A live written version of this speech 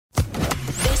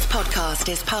podcast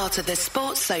is part of the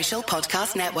Sports Social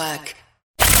Podcast Network.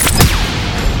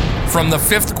 From the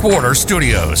Fifth Quarter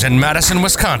Studios in Madison,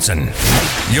 Wisconsin,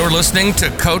 you're listening to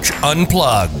Coach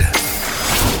Unplugged.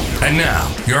 And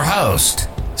now, your host,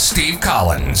 Steve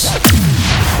Collins.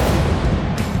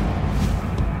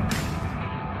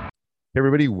 Hey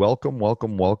everybody, welcome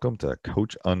to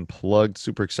Coach Unplugged.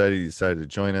 Super excited you decided to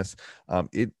join us.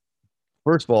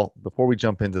 First of all, before we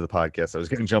jump into the podcast, I was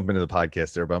going to jump into the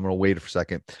podcast there, but I'm going to wait for a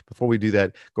second. Before we do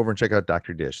that, go over and check out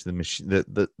Dr. Dish,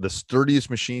 the sturdiest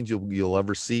machines you'll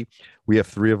ever see. We have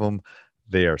 3 of them.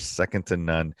 They are second to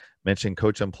none. Mention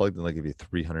Coach Unplugged and they'll give you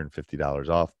 $350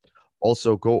 off.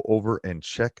 Also, go over and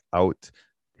check out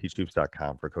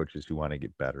teachhoops.com for coaches who want to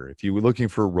get better. If you're looking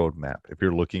for a roadmap, if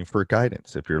you're looking for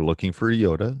guidance, if you're looking for a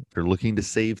Yoda, if you're looking to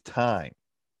save time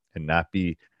and not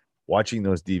be watching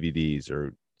those DVDs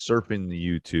or surfing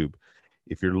the YouTube,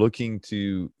 if you're looking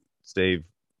to save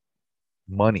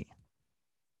money,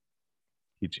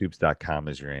 teachhoops.com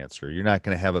is your answer. You're not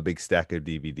going to have a big stack of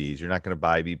DVDs. You're not going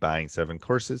to be buying 7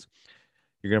 courses.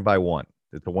 You're going to buy one.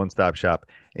 It's a one-stop shop,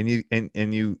 and you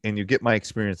get my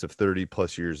experience of 30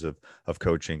 plus years of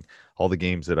coaching, all the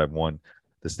games that I've won,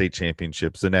 the state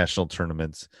championships, the national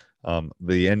tournaments,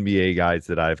 the NBA guys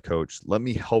that I've coached. Let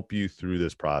me help you through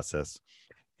this process,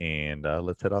 and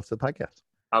let's head off to the podcast.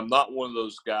 I'm not one of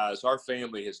those guys. Our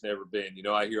family has never been. You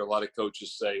know, I hear a lot of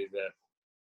coaches say that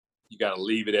you got to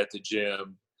leave it at the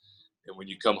gym, and when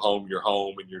you come home, you're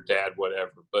home, and your dad,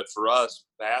 whatever. But for us,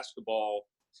 basketball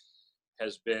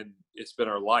it's been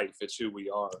our life. It's who we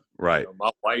are. Right. You know,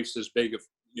 my wife's as big a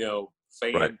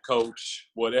fan, right, coach,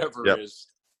 whatever, yep, as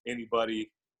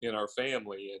anybody in our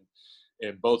family,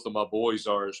 and both of my boys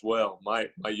are as well. My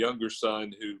younger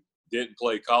son, who didn't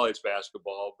play college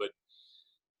basketball, but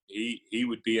he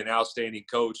would be an outstanding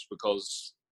coach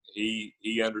because he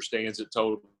understands it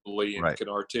totally and, right, can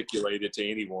articulate it to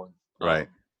anyone. Right.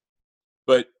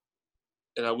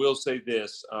 And I will say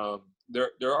this,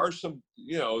 there are some,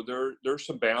 there's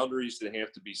some boundaries that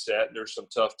have to be set. And there's some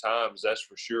tough times, that's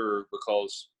for sure,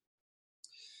 because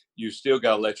you still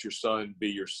got to let your son be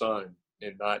your son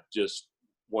and not just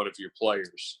one of your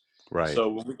players. Right. So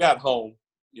when we got home,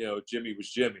 Jimmy was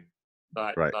Jimmy,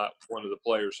 not one of the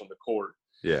players on the court.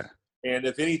 Yeah. And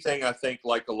if anything, I think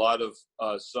like a lot of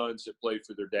sons that play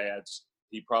for their dads,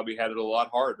 he probably had it a lot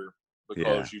harder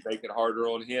because you make it harder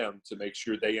on him to make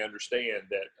sure they understand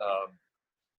that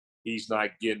he's not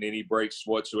getting any breaks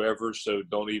whatsoever. So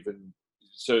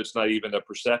it's not even a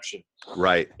perception.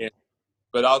 Right.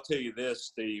 But I'll tell you this,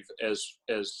 Steve,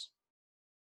 as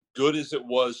good as it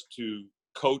was to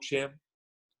coach him,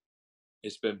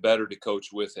 it's been better to coach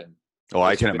with him. Oh,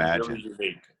 I can imagine. Really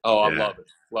unique. Oh, yeah. I love it.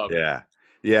 Love it.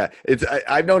 Yeah.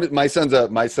 I've noticed my son's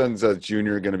a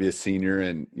junior, going to be a senior,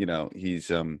 and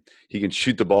he's he can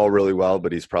shoot the ball really well,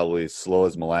 but he's probably slow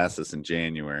as molasses in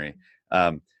January.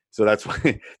 So that's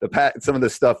why some of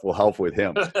this stuff will help with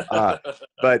him.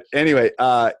 But anyway,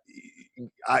 and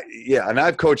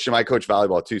I've coached him. I coach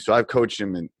volleyball too, so I've coached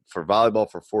him for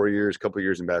volleyball for 4 years, a couple of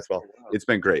years in basketball. It's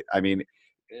been great. I mean,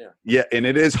 yeah, and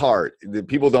it is hard.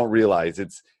 People don't realize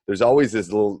there's always this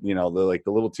little, the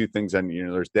little two things, and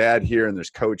there's dad here and there's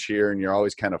coach here, and you're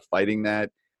always kind of fighting that.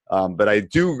 But I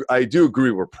do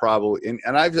agree. We're probably,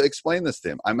 and I've explained this to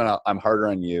him. I'm harder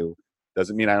on you.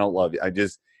 Doesn't mean I don't love you. I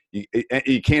just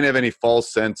you can't have any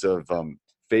false sense of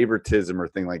favoritism or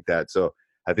thing like that. So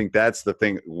I think that's the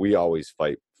thing we always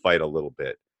fight a little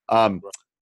bit. Do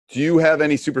you have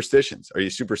any superstitions? Are you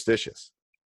superstitious?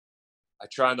 I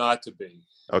try not to be.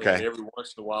 Okay. And every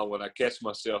once in a while, when I catch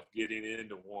myself getting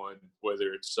into one,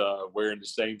 whether it's wearing the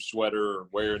same sweater or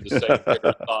wearing the same pair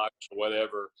of socks or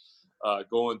whatever,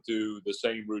 going through the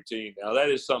same routine. Now, that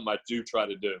is something I do try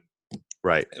to do.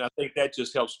 Right. And I think that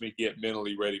just helps me get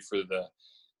mentally ready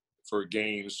for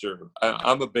games.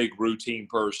 I'm a big routine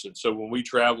person. So when we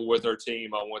travel with our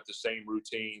team, I want the same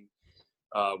routine.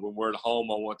 When we're at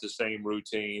home, I want the same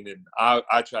routine, and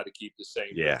I try to keep the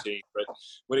same routine. But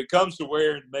when it comes to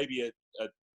wearing maybe a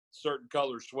certain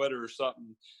color sweater or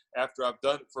something, after I've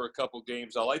done it for a couple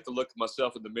games, I like to look at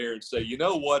myself in the mirror and say, you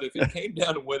know what, if it came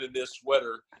down to winning this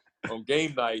sweater on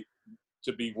game night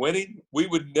to be winning, we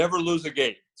would never lose a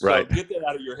game. So get that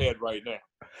out of your head right now.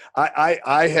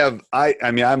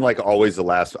 I mean, I'm like always the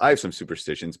last. I have some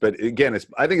superstitions, but again,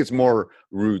 I think it's more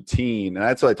routine. And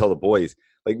that's what I tell the boys.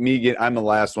 Like me, I'm the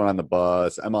last one on the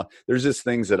bus. There's just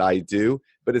things that I do,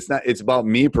 but it's about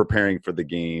me preparing for the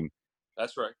game.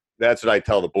 That's right. That's what I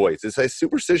tell the boys. It's like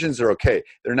superstitions are okay.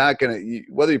 They're not going to,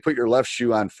 whether you put your left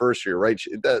shoe on first or your right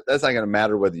shoe, that's not going to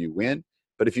matter whether you win.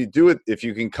 But if you do it, if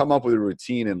you can come up with a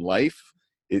routine in life,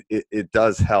 it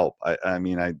does help. I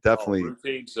mean, I definitely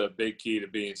routine's a big key to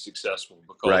being successful,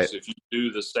 because Right. if you do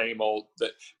the same old,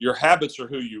 that your habits are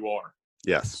who you are.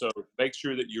 yes. So make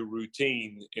sure that your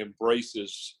routine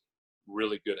embraces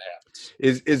really good habits.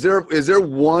 Is there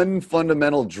one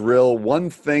fundamental drill, one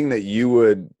thing that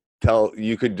you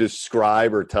could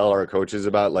describe or tell our coaches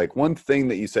about, like one thing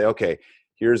that you say, okay,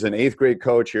 here's an 8th grade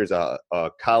coach, here's a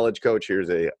college coach, here's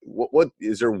what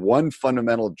is there one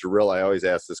fundamental drill? I always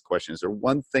ask this question. Is there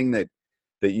one thing that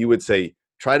you would say,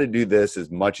 try to do this as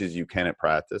much as you can at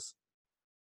practice?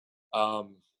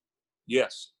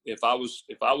 Yes. If I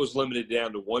was limited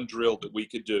down to one drill that we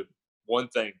could do, one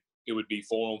thing, it would be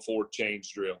 4-on-4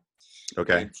 change drill.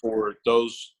 Okay. And for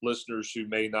those listeners who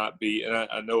may not be, and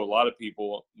I know a lot of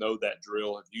people know that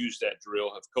drill, have used that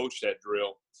drill, have coached that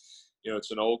drill. It's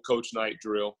an old coach night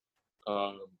drill.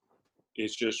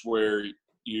 It's just where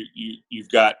you've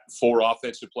got 4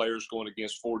 offensive players going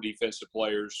against 4 defensive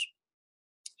players.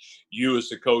 You as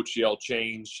the coach yell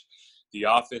change. The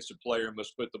offensive player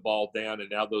must put the ball down, and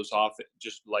now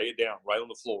just lay it down right on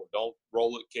the floor. Don't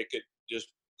roll it, kick it, just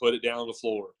put it down on the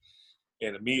floor.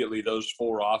 And immediately those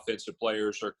 4 offensive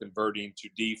players are converting to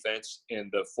defense, and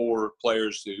the 4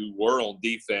 players who were on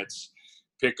defense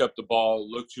pick up the ball,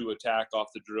 look to attack off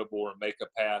the dribble, or make a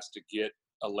pass to get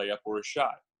a layup or a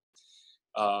shot.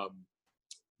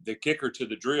 The kicker to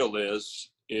the drill is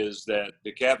that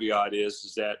the caveat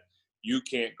is that you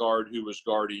can't guard who is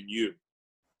guarding you.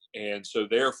 And so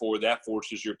therefore that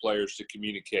forces your players to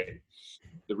communicate.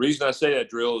 The reason I say that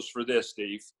drill is for this,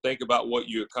 Steve. Think about what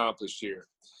you accomplished here.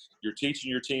 You're teaching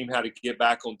your team how to get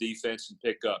back on defense and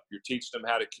pick up. You're teaching them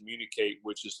how to communicate,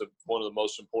 which is one of the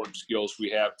most important skills we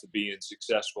have to being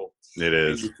successful. It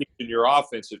is. And you're teaching your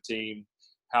offensive team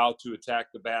how to attack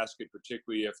the basket,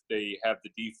 particularly if they have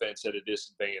the defense at a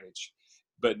disadvantage,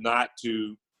 but not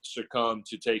to succumb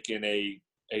to taking a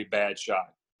bad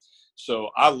shot. So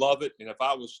I love it. And if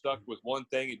I was stuck with one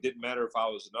thing, it didn't matter if I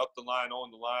was an up the line,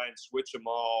 on the line, switch them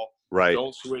all, Right.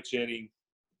 don't switch any.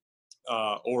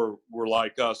 Or we're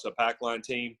like us, a pack line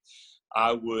team,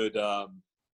 I would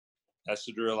that's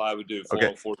the drill I would do,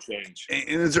 4-on-4 change.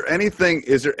 And is there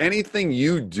anything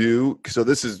you do? So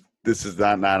this is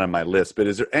not on my list, but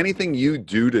is there anything you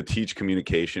do to teach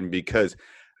communication? Because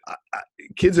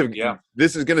kids have,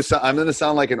 this is going to sound, I'm going to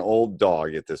sound like an old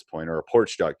dog at this point, or a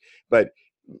porch dog, but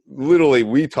literally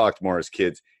we talked more as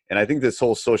kids. And I think this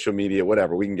whole social media,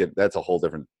 whatever, that's a whole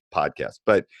different podcast,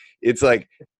 but it's like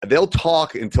they'll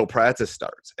talk until practice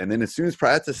starts, and then as soon as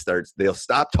practice starts they'll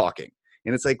stop talking,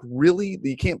 and it's like, really,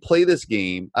 you can't play this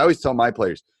game. I always tell my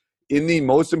players, in the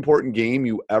most important game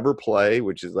you ever play,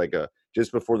 which is like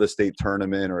just before the state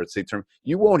tournament or a state tournament,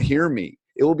 you won't hear me.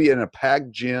 It will be in a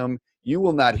packed gym. You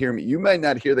will not hear me. You might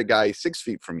not hear the guy 6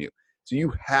 feet from you. So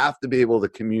you have to be able to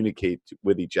communicate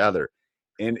with each other.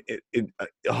 And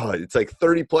it's like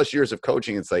 30 plus years of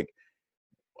coaching. It's like,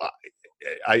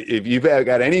 if you've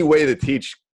got any way to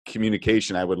teach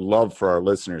communication, I would love for our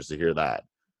listeners to hear that.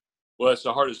 Well, it's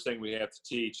the hardest thing we have to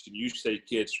teach. And you say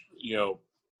kids,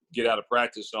 get out of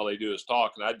practice and all they do is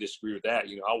talk. And I disagree with that.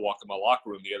 I walked in my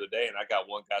locker room the other day and I got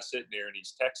one guy sitting there and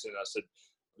he's texting. I said,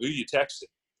 "Who are you texting?"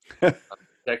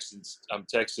 I'm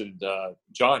texting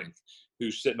Johnny,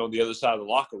 who's sitting on the other side of the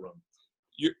locker room.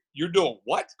 You're doing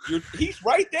what? He's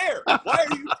right there. Why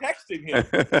are you texting him?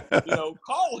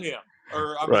 Call him.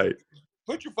 Or right.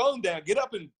 Put your phone down, get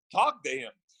up and talk to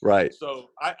him. Right. So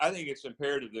I think it's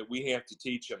imperative that we have to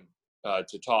teach them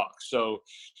to talk. So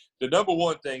the number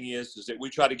one thing is that we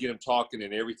try to get them talking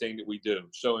in everything that we do.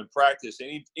 So in practice,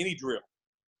 any drill,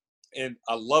 and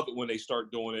I love it when they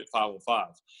start doing it 5-on-5.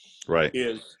 Right.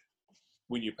 Is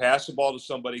when you pass the ball to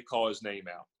somebody, call his name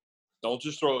out. Don't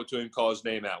just throw it to him, call his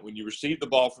name out. When you receive the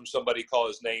ball from somebody, call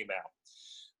his name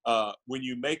out. When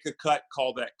you make a cut,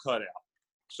 call that cut out.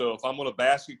 So if I'm on a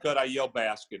basket cut, I yell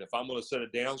basket. If I'm going to set a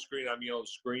down screen, I'm yelling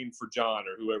screen for John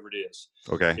or whoever it is.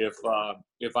 Okay.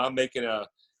 If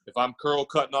I'm curl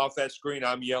cutting off that screen,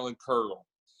 I'm yelling curl.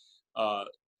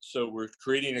 So we're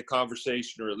creating a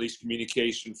conversation or at least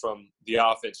communication from the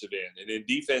offensive end. And then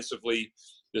defensively,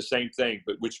 the same thing.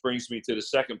 But which brings me to the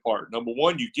second part. Number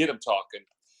one, you get them talking.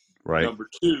 Right. Number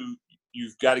two,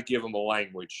 you've got to give them a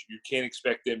language. You can't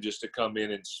expect them just to come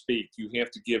in and speak. You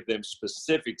have to give them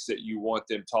specifics that you want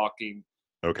them talking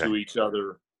to each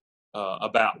other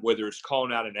about, whether it's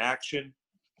calling out an action,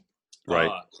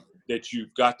 right, that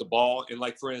you've got the ball. And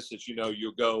like, for instance,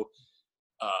 you'll go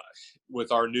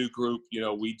with our new group,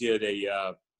 we did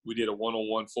a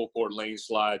one-on-one full court lane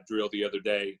slide drill the other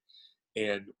day.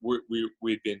 And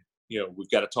we've been, we've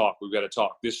got to talk. We've got to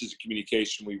talk. This is the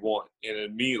communication we want. And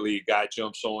immediately a guy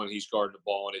jumps on, he's guarding the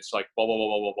ball, and it's like, blah, blah, blah,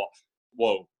 blah, blah, blah.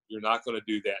 whoa, you're not going to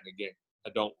do that in a game. I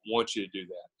don't want you to do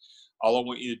that. All I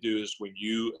want you to do is when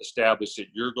you establish that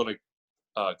you're going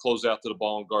to close out to the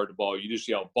ball and guard the ball, you just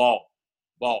yell, ball,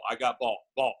 ball, I got ball,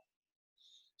 ball.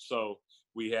 So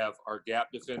we have our gap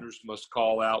defenders must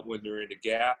call out when they're in the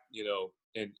gap,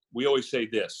 and we always say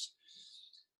this,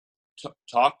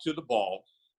 talk to the ball,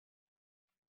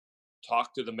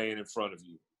 talk to the man in front of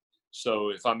you. So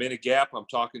if I'm in a gap, I'm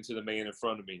talking to the man in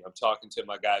front of me. I'm talking to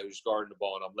my guy who's guarding the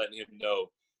ball, and I'm letting him know,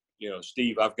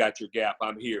 Steve, I've got your gap.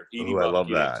 I'm here. Ooh, I love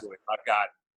that. I've got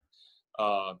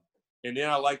it. And then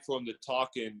I like for them to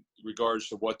talk in regards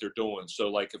to what they're doing. So,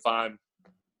 like, if I'm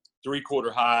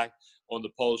 3/4 high on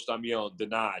the post, I'm yelling,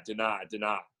 deny, deny,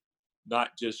 deny.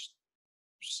 Not just,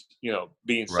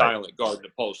 being silent guarding the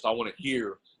post. I want to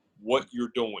hear what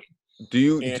you're doing.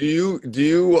 Do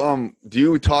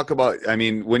you talk about, I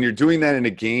mean, when you're doing that in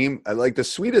a game, I like the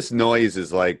sweetest noise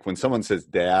is like when someone says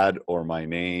dad or my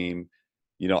name,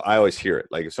 I always hear it.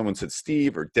 Like if someone said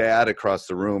Steve or dad across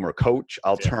the room or coach,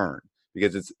 I'll turn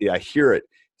because I hear it.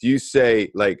 Do you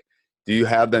say do you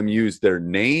have them use their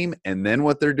name and then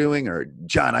what they're doing, or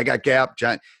John, I got gap,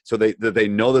 John, so they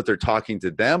know that they're talking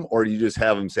to them, or do you just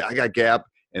have them say, I got gap,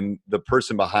 and the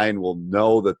person behind will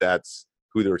know that that's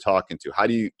who they're talking to? How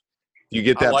do you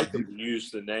get that? I like them to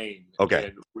use the name. Okay.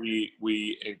 And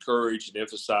we encourage and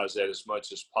emphasize that as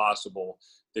much as possible,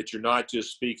 that you're not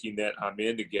just speaking that I'm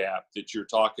in the gap, that you're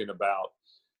talking about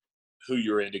who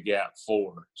you're in the gap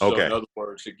for. So in other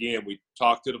words, again, we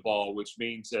talk to the ball, which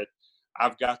means that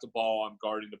I've got the ball, I'm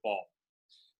guarding the ball.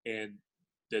 And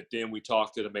that then we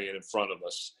talk to the man in front of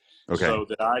us. Okay. So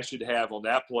that I should have on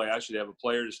that play, I should have a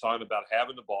player that's talking about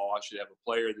having the ball. I should have a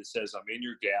player that says I'm in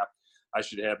your gap. I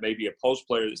should have maybe a post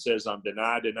player that says I'm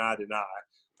deny, deny, deny.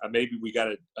 Maybe we got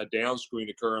a down screen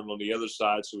occurring on the other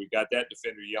side, so we got that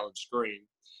defender yelling screen.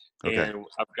 Okay. And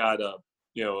I've got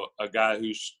a guy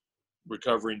who's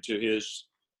recovering to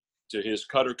his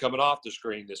cutter coming off the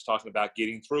screen that's talking about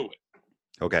getting through it.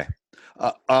 Okay.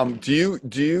 Do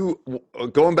you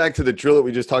going back to the drill that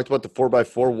we just talked about, the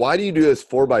 4x4? Why do you do this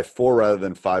 4x4 rather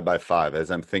than 5x5? As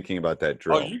I'm thinking about that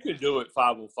drill. Oh, you can do it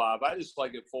 5-on-5. I just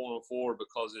like it 4-on-4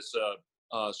 because it's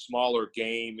a smaller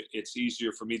game. It's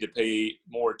easier for me to pay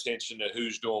more attention to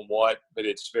who's doing what, but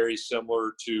it's very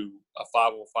similar to a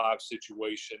 5-on-5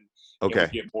 situation. Okay.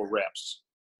 And we get more reps.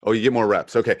 Oh, you get more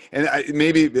reps. Okay. And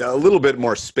maybe a little bit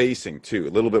more spacing too, a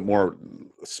little bit more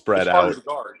spread out.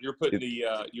 Guard. You're putting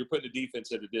the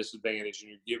defense at a disadvantage,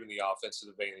 and you're giving the offensive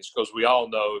advantage, because we all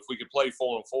know if we could play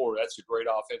 4-on-4, that's a great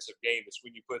offensive game. It's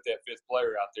when you put that fifth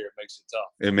player out there, it makes it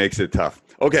tough. It makes it tough.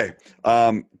 Okay.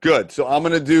 Good. So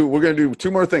we're going to do two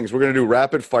more things. We're going to do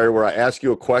rapid fire where I ask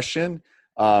you a question.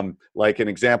 Like an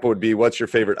example would be, what's your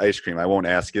favorite ice cream? I won't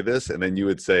ask you this. And then you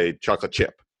would say chocolate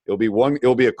chip. It'll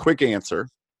be a quick answer.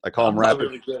 I call them rapid. I'm not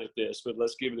really good at this, but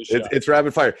let's give it a shot. It's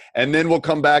rapid fire. And then we'll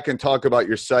come back and talk about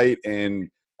your site and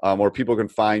where people can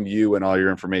find you and all your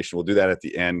information. We'll do that at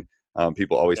the end.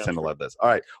 People always tend to love this. All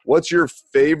right. What's your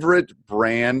favorite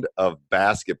brand of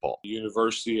basketball?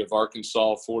 University of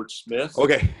Arkansas, Fort Smith.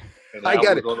 Okay. And I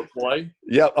got it. Going to play.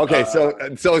 Yeah. Okay.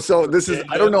 So this is,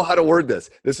 I don't know how to word this.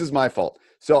 This is my fault.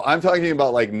 So I'm talking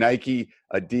about like Nike,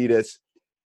 Adidas.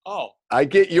 Oh, I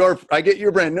get your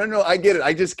brand. No, I get it.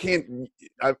 I just can't.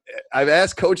 I've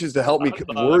asked coaches to help me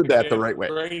word that the right way.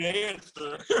 Great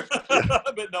answer.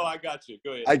 But no, I got you.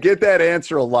 Go ahead. I get that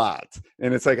answer a lot,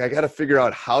 and it's like I got to figure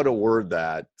out how to word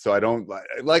that so I don't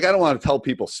I don't want to tell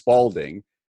people Spalding,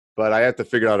 but I have to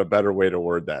figure out a better way to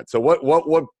word that. So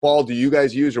what ball do you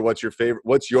guys use, or what's your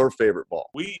favorite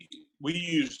ball? We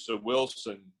use the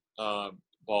Wilson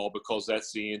ball because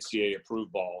that's the NCAA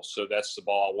approved ball. So that's the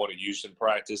ball I want to use in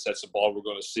practice. That's the ball we're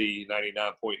going to see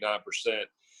 99.9%,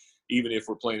 even if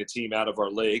we're playing a team out of our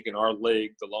league. And our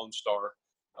league, the Lone Star,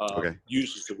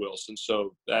 uses the Wilson.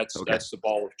 So that's the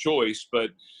ball of choice. But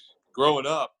growing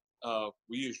up,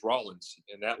 we used Rollins,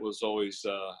 and that was always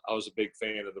I was a big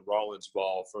fan of the Rollins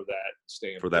ball for that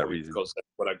standpoint. For that reason. Because that's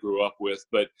what I grew up with.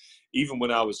 But even when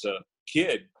I was a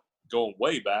kid, going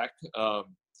way back,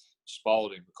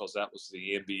 Spalding, because that was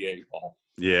the NBA ball.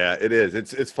 Yeah, it is.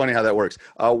 It's funny how that works.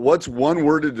 What's one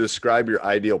word to describe your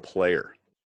ideal player?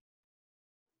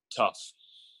 Tough.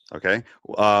 Okay.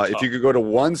 If you could go to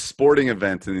one sporting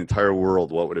event in the entire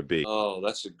world, what would it be? Oh,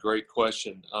 that's a great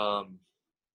question. I'm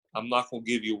not going to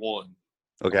give you one.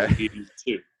 Okay. I'm going to give you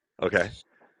two. Okay.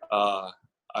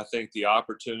 I think the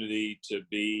opportunity to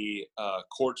be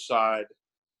courtside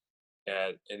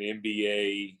at an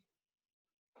NBA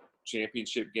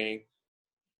championship game,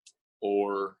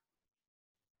 or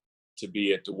to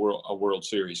be at a World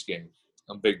Series game.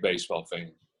 I'm a big baseball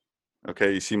fan.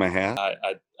 Okay, you see my hat?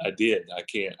 I did. I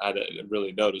didn't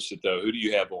really notice it though. Who do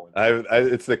you have on?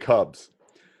 It's the Cubs.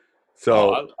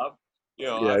 So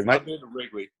yeah, I've been to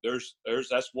Wrigley.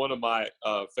 That's one of my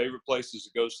favorite places to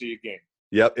go see a game.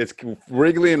 Yep, it's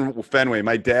Wrigley and Fenway.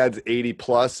 My dad's 80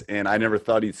 plus, and I never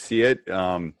thought he'd see it.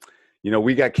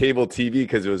 We got cable TV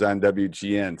because it was on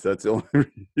WGN. So that's the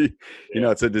only,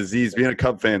 it's a disease. Being a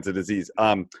Cub fan's a disease.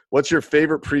 What's your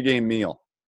favorite pregame meal?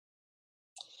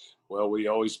 Well, we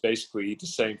always basically eat the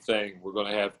same thing. We're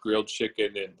going to have grilled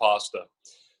chicken and pasta.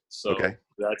 So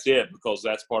That's it, because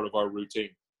that's part of our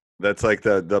routine. That's like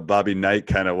the Bobby Knight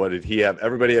kind of. What did he have?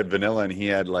 Everybody had vanilla, and he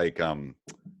had like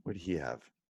what did he have?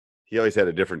 He always had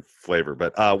a different flavor.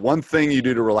 But one thing you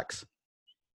do to relax?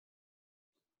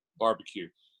 Barbecue.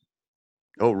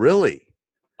 Oh, really?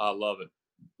 I love it.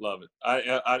 Love it.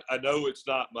 I know it's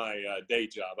not my day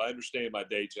job. I understand my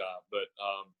day job, but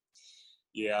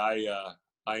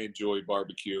I enjoy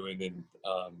barbecuing, and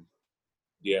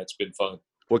it's been fun.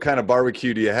 What kind of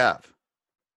barbecue do you have?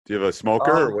 Do you have a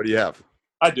smoker, or what do you have?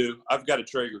 I do. I've got a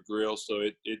Traeger grill, so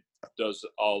it does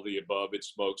all the above. It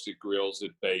smokes, it grills,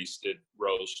 it bastes, it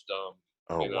roasts.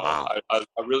 Wow. I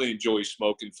really enjoy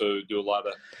smoking food, do a lot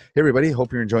of. Hey, everybody.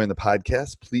 Hope you're enjoying the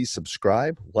podcast. Please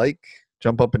subscribe, like,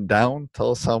 jump up and down. Tell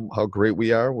us how great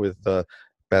we are with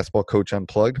Basketball Coach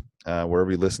Unplugged, wherever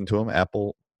you listen to them,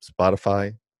 Apple,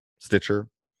 Spotify, Stitcher,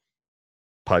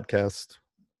 Podcast,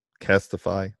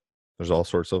 Castify. There's all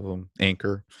sorts of them.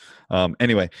 Anchor.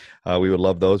 Anyway, we would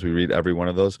love those. We read every one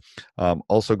of those.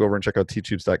 Also, go over and check out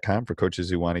teachhoops.com for coaches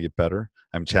who want to get better.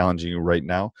 I'm challenging you right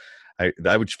now.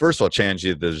 I would first of all challenge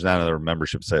you. There's not another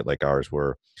membership site like ours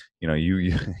where,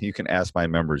 you can ask my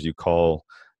members. You call,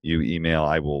 you email.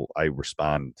 I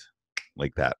respond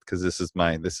like that because this is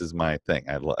my thing.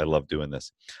 I love doing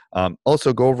this.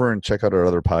 Also, go over and check out our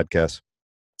other podcasts.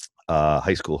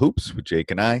 High School Hoops with Jake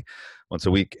and I once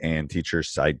a week, and Teacher's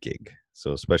Side Gig.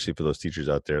 So especially for those teachers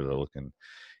out there that are looking,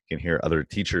 you can hear other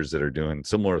teachers that are doing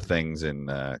similar things and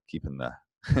keeping the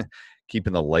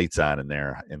keeping the lights on in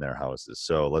their houses.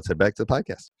 So let's head back to the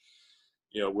podcast.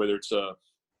 Whether it's a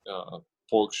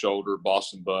pork shoulder,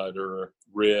 Boston butt, or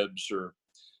ribs, or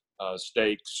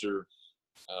steaks, or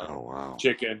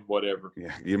chicken, whatever.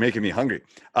 Yeah, you're making me hungry.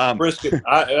 Brisket.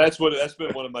 That's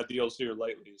been one of my deals here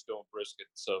lately is doing brisket.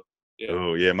 So yeah.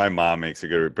 Oh yeah, my mom makes a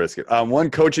good brisket.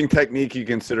 One coaching technique you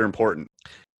consider important?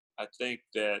 I think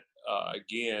that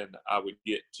again, I would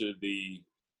get to the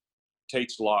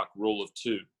Tate's Lock rule of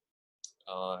 2.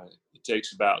 It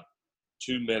takes about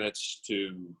 2 minutes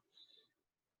to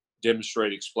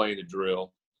demonstrate, explain the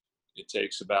drill. It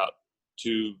takes about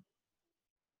two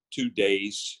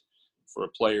days for a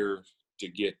player to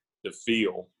get the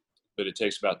feel, but it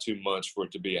takes about 2 months for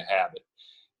it to be a habit.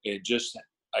 And just,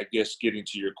 I guess, getting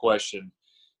to your question,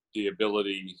 the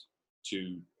ability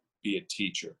to be a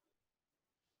teacher.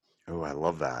 Oh, I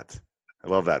love that.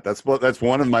 That's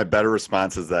one of my better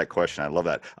responses to that question. I love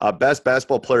that. Best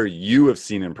basketball player you have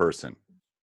seen in person?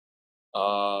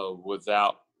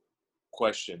 Without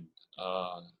question,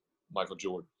 Michael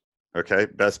Jordan. Okay.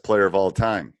 Best player of all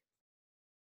time?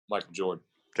 Michael Jordan.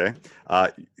 Okay.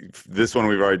 This one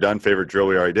we've already done. Favorite drill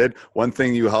we already did. One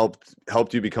thing you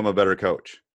helped you become a better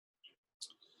coach?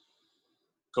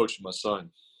 Coaching my son.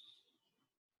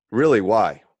 Really?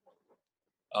 Why?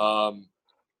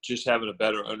 Just having a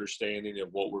better understanding of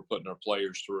what we're putting our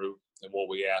players through and what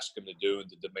we ask them to do and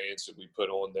the demands that we put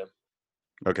on them.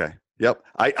 Okay. Yep.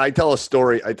 I tell a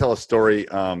story.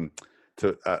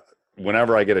 To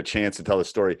whenever I get a chance to tell the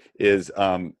story is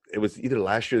it was either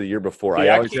last year or the year before.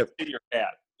 Yeah, I can't see your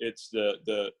hat. It's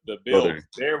the bill.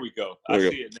 There we go. I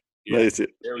see it. Yeah.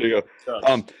 There you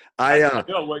go. I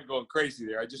wasn't going crazy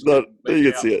there. I just you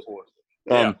can see it.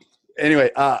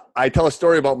 Anyway, I tell a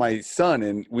story about my son,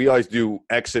 and we always do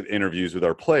exit interviews with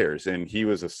our players. And he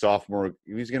was a sophomore.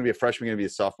 He was going to be a freshman, going to be a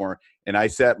sophomore. And I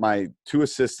sat my 2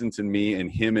 assistants and me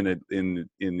and him in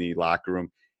the locker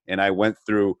room, and I went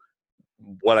through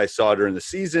what I saw during the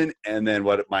season, and then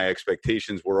what my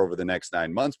expectations were over the next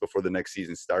 9 months before the next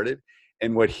season started.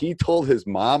 And what he told his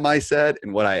mom I said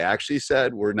and what I actually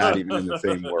said were not even in the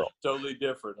same world. Totally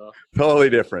different, huh? Totally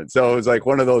different. So it was like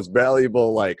one of those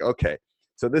valuable, like, okay,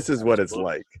 so this is what it's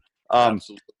like.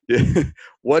 Absolutely.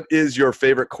 What is your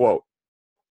favorite quote?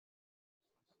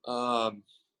 I'm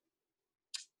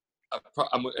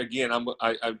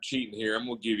cheating here. I'm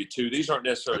going to give you 2. These aren't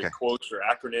necessarily quotes or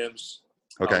acronyms.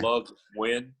 Okay. I love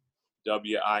WIN,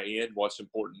 W-I-N, what's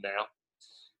important now,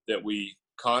 that we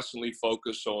constantly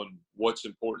focus on what's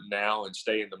important now and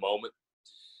stay in the moment.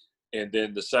 And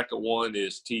then the second one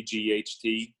is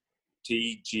TGHT,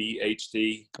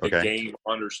 the game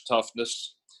honors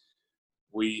toughness.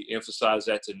 we emphasize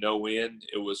that to no end.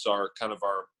 It was our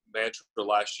mantra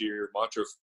mantra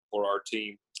for our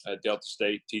team at Delta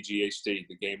State, TGHT,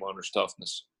 the game honors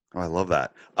toughness. Oh, I love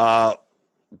that.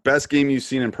 Best game you've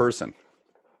seen in person?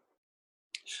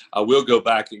 I will go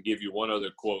back and give you one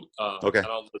other quote. Okay. I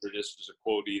don't know whether this is a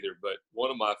quote either, but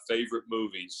one of my favorite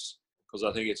movies, because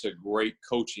I think it's a great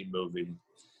coaching movie,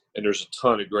 and there's a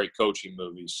ton of great coaching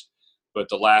movies, but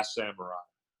The Last Samurai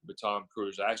with Tom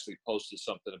Cruise. I actually posted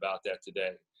something about that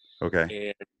today. Okay.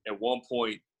 And at one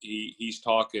point, he's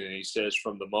talking, and he says,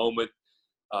 from the moment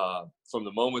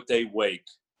they wake,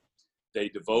 they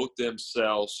devote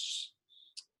themselves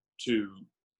to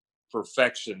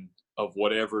perfection of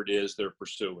whatever it is they're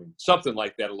pursuing. Something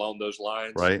like that along those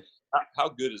lines. Right. How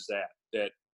good is that?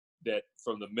 That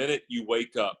from the minute you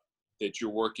wake up, that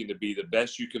you're working to be the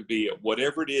best you can be at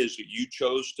whatever it is that you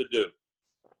chose to do,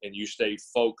 and you stay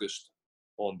focused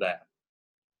on that.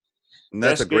 And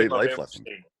that's Best a great game I've life ever lesson.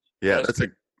 seen. Yeah, Best that's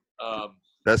a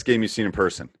best game you've seen in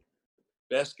person.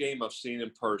 Best game I've seen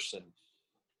in person.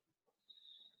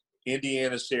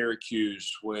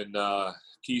 Indiana-Syracuse, when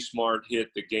Keith Smart hit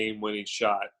the game-winning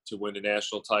shot to win the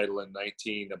national title in I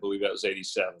believe that was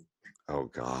 87. Oh,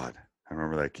 God. I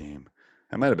remember that game.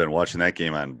 I might have been watching that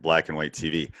game on black and white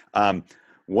TV.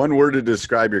 One word to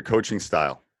describe your coaching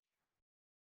style.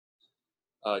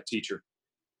 Teacher.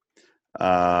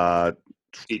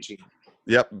 Teaching.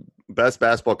 Yep. Best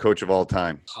basketball coach of all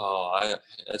time. Oh,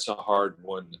 that's a hard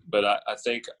one. But I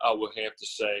think I would have to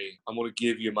say I'm going to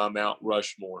give you my Mount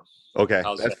Rushmore. Okay.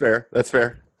 That's fair. That's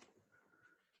fair.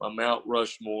 My Mount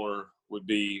Rushmore would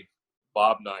be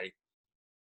Bob Knight,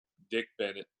 Dick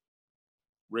Bennett,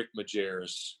 Rick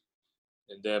Majerus,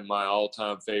 and then my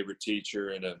all-time favorite teacher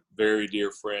and a very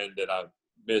dear friend that I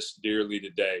miss dearly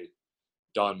today,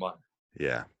 Don Meyer.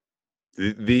 Yeah.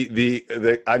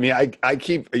 I mean, I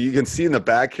keep, you can see in the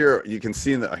back here, you can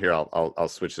see here, I'll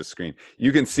switch the screen.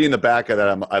 You can see in the back of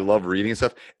that, I love reading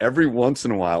stuff. Every once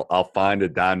in a while, I'll find a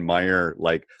Don Meyer,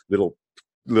 like little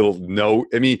note.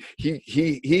 I mean,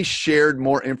 he shared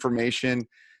more information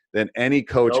than any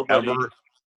coach ever.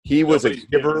 He was a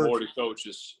giver. More to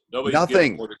coaches.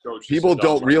 Nothing. More to coaches. People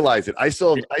don't realize it. I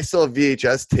still have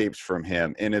VHS tapes from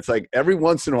him, and it's like every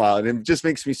once in a while, and it just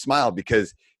makes me smile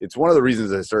because it's one of the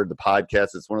reasons I started the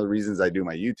podcast. It's one of the reasons I do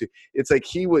my YouTube. It's like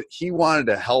he wanted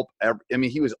to help. I mean,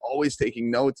 he was always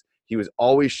taking notes. He was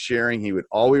always sharing. He would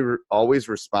always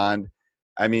respond.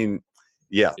 I mean,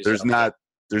 yeah. There's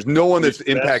no one that's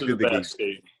impacted the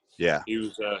game. Yeah, he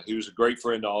was a great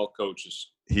friend to all coaches.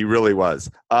 He really was.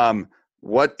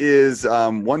 What is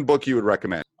one book you would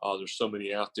recommend? Oh, there's so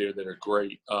many out there that are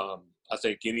great. I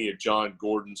think any of John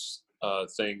Gordon's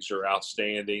things are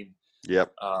outstanding.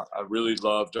 Yep. I really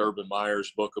loved Urban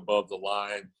Meyer's book, Above the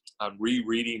Line. I'm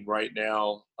rereading right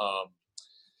now.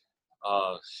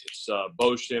 It's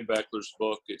Bo Schembechler's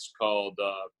book. It's called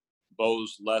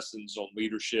Bo's Lessons on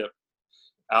Leadership.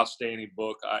 Outstanding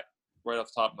book. Right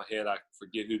off the top of my head, I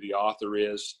forget who the author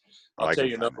is. I'll tell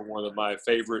you another one of my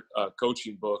favorite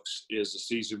coaching books is The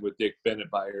Season with Dick Bennett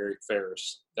by Eric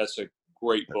Ferris. That's a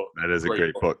great book. That is a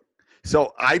great book.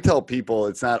 So I tell people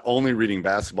it's not only reading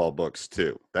basketball books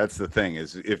too. That's the thing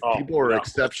is if people are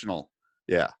exceptional,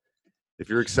 yeah. If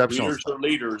you're exceptional. Leaders are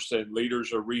leaders and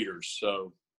leaders are readers.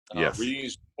 So yes. Reading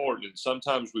is important. And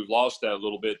sometimes we've lost that a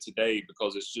little bit today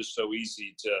because it's just so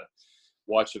easy to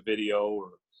watch a video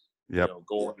or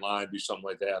go online, do something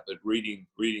like that. But reading,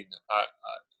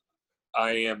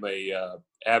 I am a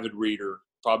avid reader.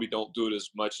 Probably don't do it as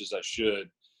much as I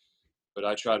should, but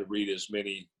I try to read as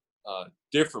many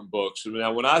different books.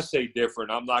 Now, when I say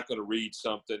different, I'm not going to read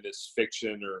something that's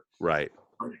fiction or right.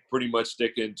 I'm pretty much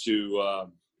sticking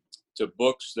to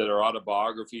books that are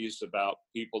autobiographies about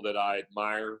people that I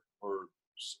admire or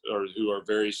who are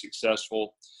very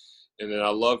successful. And then I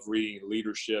love reading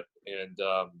leadership and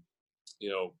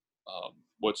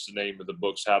what's the name of the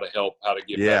books? How to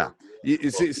get better. You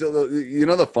see, so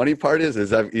the funny part is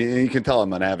you can tell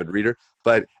I'm an avid reader,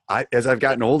 but as I've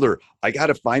gotten older, I got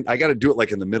to do it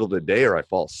like in the middle of the day or I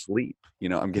fall asleep.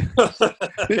 I'm getting,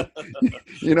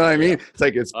 you know what I mean? It's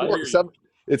like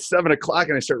it's 7 o'clock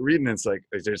and I start reading and it's like,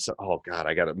 oh God,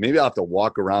 maybe I'll have to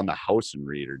walk around the house and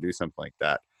read or do something like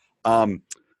that.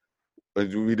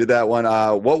 We did that one.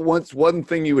 What's one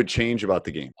thing you would change about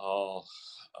the game?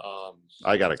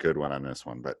 I got a good one on this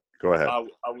one, but go ahead.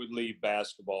 I would leave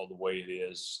basketball the way it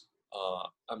is.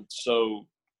 I'm so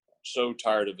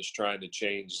tired of us trying to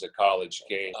change the college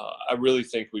game. I really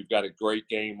think we've got a great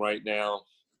game right now.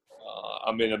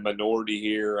 I'm in a minority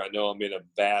here. I know I'm in a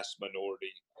vast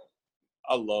minority.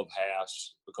 I love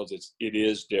Haas because it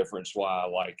is different. It's why I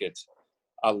like it.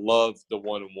 I love the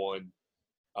one-on-one.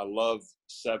 I love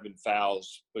 7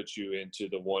 fouls puts you into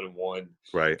the 1-and-1.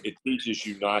 Right. It teaches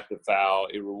you not to foul.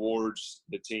 It rewards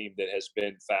the team that has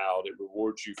been fouled. It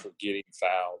rewards you for getting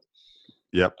fouled.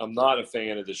 Yep. I'm not a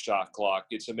fan of the shot clock.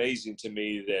 It's amazing to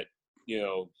me that,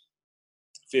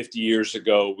 50 years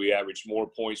ago, we averaged more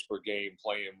points per game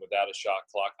playing without a shot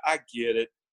clock. I get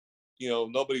it.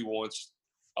 Nobody wants,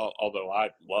 although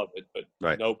I love it, but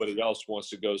Right. nobody else wants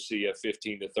to go see a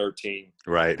 15-13.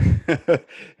 Right.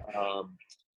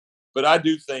 But I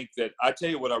do think that – I tell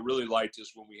you what I really liked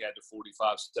is when we had the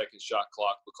 45-second shot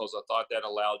clock, because I thought that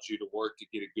allowed you to work to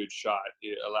get a good shot.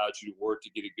 It allowed you to work to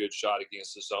get a good shot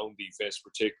against the zone defense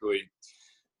particularly,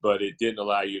 but it didn't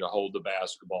allow you to hold the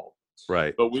basketball.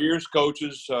 Right. But we as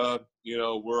coaches,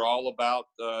 we're all about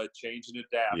change and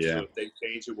adapt. Yeah. So if they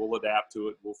change it, we'll adapt to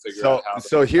it. We'll figure out how to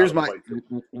So here's how to play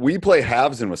it. we play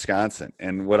halves in Wisconsin.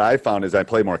 And what I found is I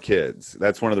play more kids.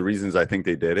 That's one of the reasons I think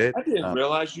they did it. I didn't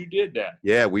realize you did that.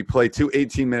 Yeah, we play 2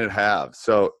 18-minute halves.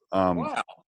 So, Wow.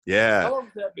 yeah. How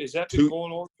long is that been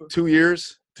going on for? 2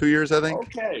 years. 2 years, I think.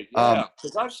 Okay. Yeah.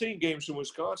 Because I've seen games in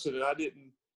Wisconsin and I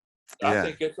Yeah.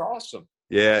 think it's awesome.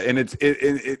 Yeah, and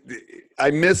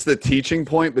I miss the teaching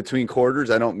point between quarters.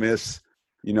 I don't miss,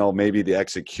 maybe the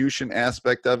execution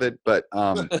aspect of it. But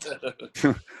but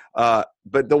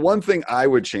the one thing I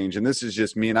would change, and this is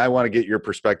just me, and I want to get your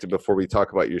perspective before we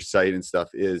talk about your site and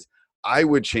stuff, is I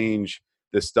would change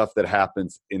the stuff that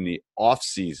happens in the off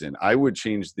season. I would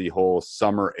change the whole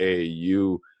summer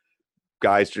AAU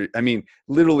guys. I mean,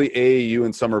 literally AAU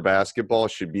and summer basketball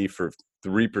should be for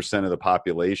 3% of the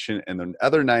population, and the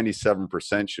other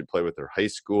 97% should play with their high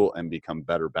school and become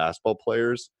better basketball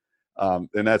players. And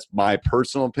that's my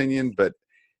personal opinion, but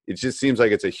it just seems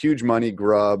like it's a huge money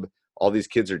grub. All these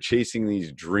kids are chasing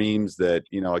these dreams that,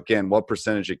 again, what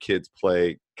percentage of kids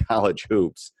play college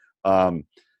hoops?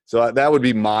 So that would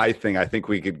be my thing. I think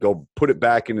we could go put it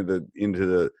back into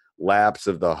the laps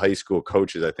of the high school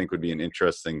coaches. I think would be an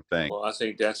interesting thing. Well, I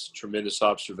think that's a tremendous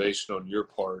observation on your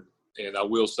part. And I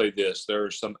will say this, there are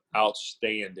some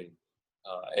outstanding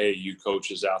AAU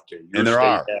coaches out there. And there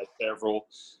are. Has several.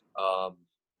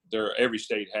 Every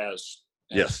state has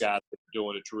Yes. guys that are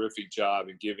doing a terrific job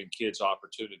in giving kids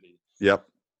opportunity. Yep.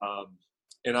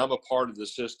 And I'm a part of the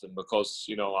system because,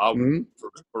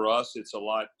 for us, it's a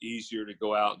lot easier to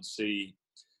go out and see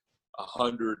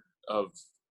 100 of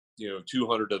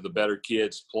 200 of the better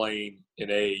kids playing in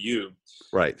AAU.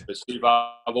 Right. But Steve,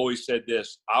 I've always said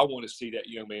this. I want to see that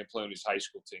young man play on his high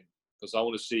school team because I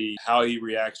want to see how he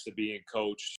reacts to being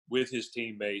coached with his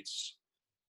teammates,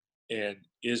 and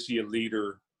is he a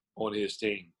leader on his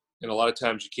team? And a lot of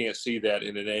times you can't see that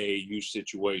in an AAU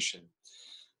situation.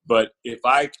 But if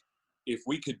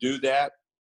we could do that,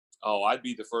 I'd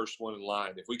be the first one in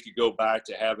line. If we could go back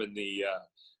to having the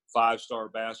 5-star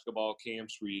basketball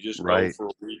camps where you just go for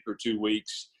a week or 2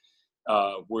 weeks,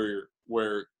 where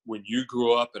when you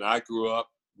grew up and I grew up,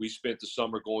 we spent the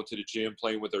summer going to the gym,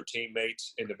 playing with our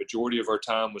teammates, and the majority of our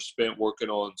time was spent working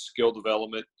on skill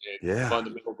development and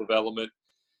fundamental development.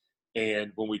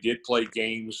 And when we did play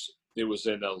games, it was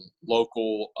in a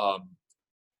local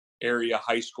area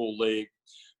high school league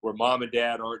where mom and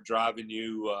dad aren't driving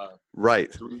you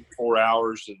 3-4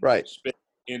 hours and spend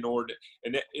inordinate.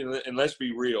 And let's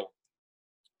be real.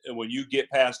 And when you get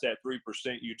past that 3%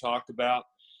 you talked about,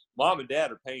 mom and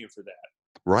dad are paying for that.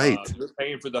 Right. They're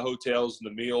paying for the hotels and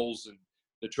the meals and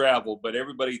the travel, but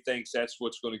everybody thinks that's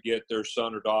what's going to get their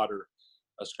son or daughter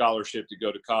a scholarship to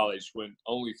go to college when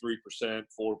only 3%, 4%,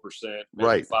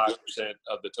 maybe 5%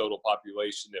 of the total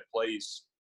population that plays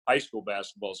high school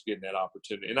basketball is getting that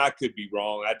opportunity. And I could be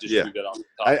wrong. I just do that off the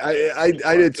top. I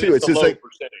did too. It's just like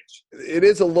percentage. It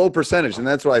is a low percentage, and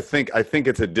that's what I think. I think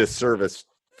it's a disservice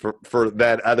for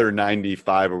that other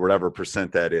 95 or whatever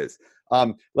percent that is.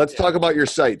 Let's talk about your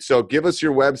site. So give us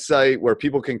your website where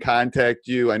people can contact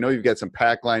you. I know you've got some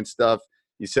Packline stuff.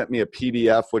 You sent me a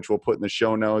PDF, which we'll put in the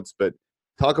show notes, but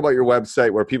talk about your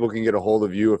website where people can get a hold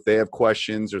of you if they have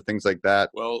questions or things like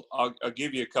that. Well, I'll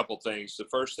give you a couple things. The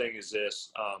first thing is this,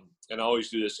 and I always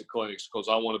do this at clinics because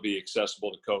I want to be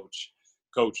accessible to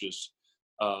coaches.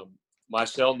 My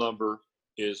cell number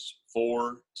is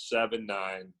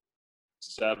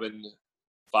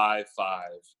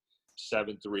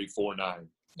 479-755-7349.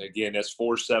 Again, that's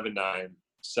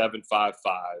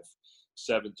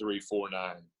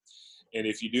 479-755-7349. And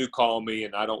if you do call me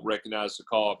and I don't recognize the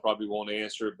call, I probably won't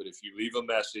answer it. But if you leave a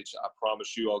message, I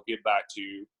promise you I'll get back to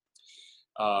you.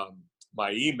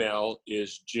 My email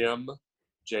is jim.boone,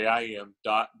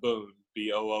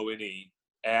 B-O-O-N-E,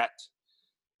 at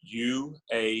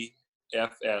UAFS,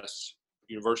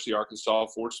 University of Arkansas,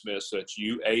 Fort Smith. So that's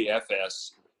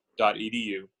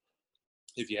UAFS.edu.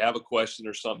 if you have a question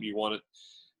or something you want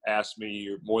to ask me,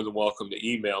 you're more than welcome to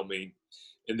email me.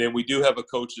 And then we do have a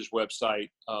coach's website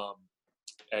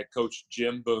at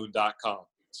CoachJimBoone.com.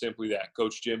 Simply that,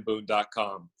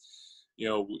 CoachJimBoone.com. You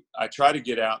know, I try to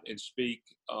get out and speak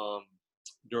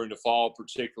during the fall,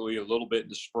 particularly a little bit in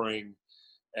the spring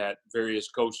at various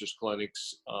coaches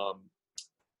clinics.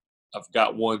 I've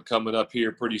got one coming up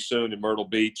here pretty soon in Myrtle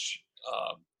Beach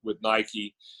with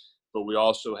Nike, but we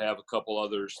also have a couple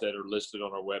others that are listed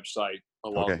on our website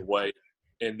along the way.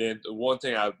 And then the one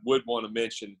thing I would want to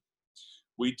mention,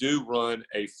 we do run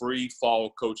a free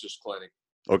fall coaches clinic.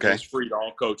 Okay. It's free to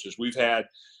all coaches.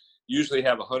 Usually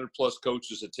have 100 plus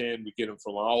coaches attend. We get them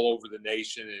from all over the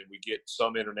nation, and we get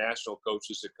some international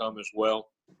coaches that come as well.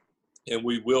 And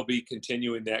we will be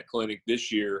continuing that clinic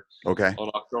this year on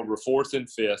October 4th and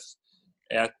 5th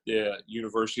at the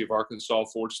University of Arkansas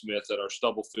Fort Smith at our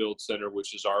Stubblefield Center,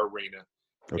 which is our arena.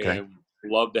 Okay. And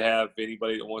love to have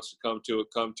anybody that wants to come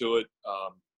to it.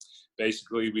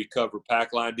 Basically, we cover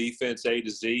pack line defense A to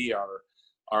Z,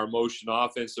 our motion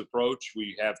offense approach.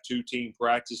 We have 2 team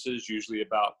practices, usually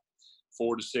about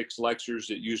 4 to 6 lectures.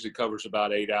 It usually covers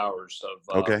about 8 hours of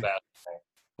basketball.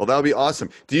 Well, that would be awesome.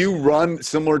 Do you run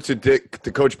similar to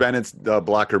Coach Bennett's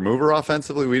blocker mover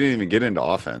offensively? We didn't even get into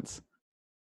offense.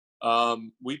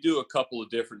 We do a couple of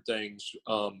different things.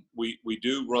 We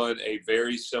do run a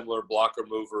very similar blocker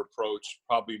mover approach,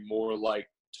 probably more like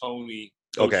Tony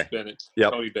Bennett.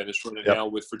 Yep. Tony Bennett's running now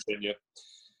with Virginia.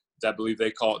 I believe they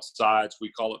call it sides.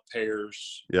 We call it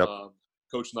pairs. Yep.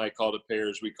 Coach Knight called it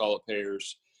pairs. We call it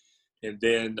pairs. And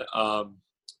then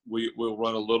we'll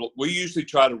run a little. We usually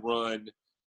try to run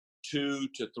 2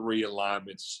 to 3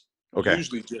 alignments. Okay.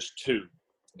 Usually just 2.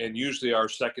 And usually our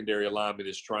secondary alignment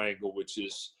is triangle, which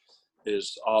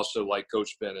is also like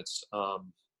Coach Bennett's.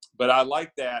 But I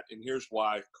like that, and here's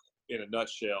why in a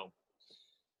nutshell.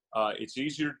 It's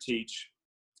easier to teach.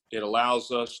 It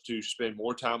allows us to spend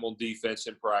more time on defense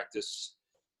in practice,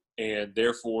 and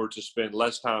therefore to spend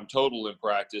less time total in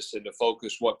practice and to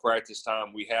focus what practice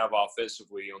time we have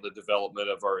offensively on the development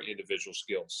of our individual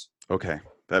skills. Okay.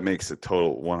 That makes it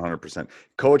total 100%.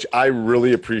 Coach, I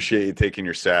really appreciate you taking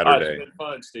your Saturday. It's been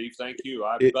fun, Steve. Thank you.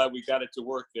 I'm glad we got it to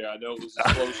work there. I know it was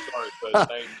a slow start, but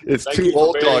thank you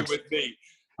for bearing with me.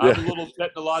 I'm a little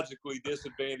technologically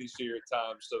disadvantaged here at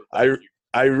times, so thank you.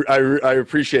 I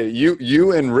appreciate it.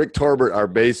 You and Rick Torbert are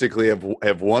basically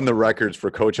have won the records for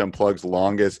Coach Unplugged's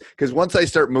longest. Because once I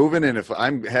start moving, and if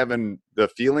I'm having the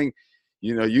feeling,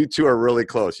 you two are really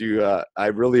close. I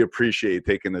really appreciate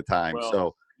taking the time.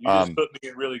 Well, you just put me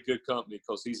in really good company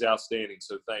because he's outstanding.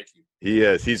 So thank you. He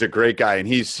is. He's a great guy, and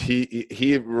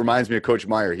he reminds me of Coach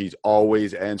Meyer. He's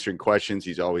always answering questions.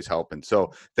 He's always helping.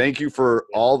 So thank you for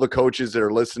all the coaches that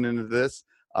are listening to this.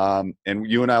 And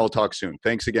you and I will talk soon.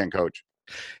 Thanks again, Coach.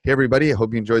 Hey, everybody. I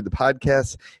hope you enjoyed the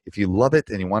podcast. If you love it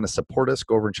and you want to support us,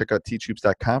 go over and check out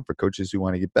teachhoops.com for coaches who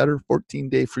want to get better.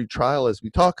 14-day free trial as we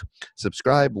talk.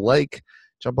 Subscribe, like,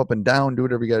 jump up and down, do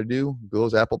whatever you got to do.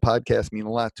 Those Apple Podcasts mean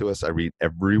a lot to us. I read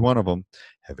every one of them.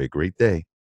 Have a great day.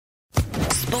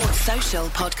 Sports Social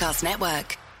Podcast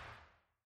Network.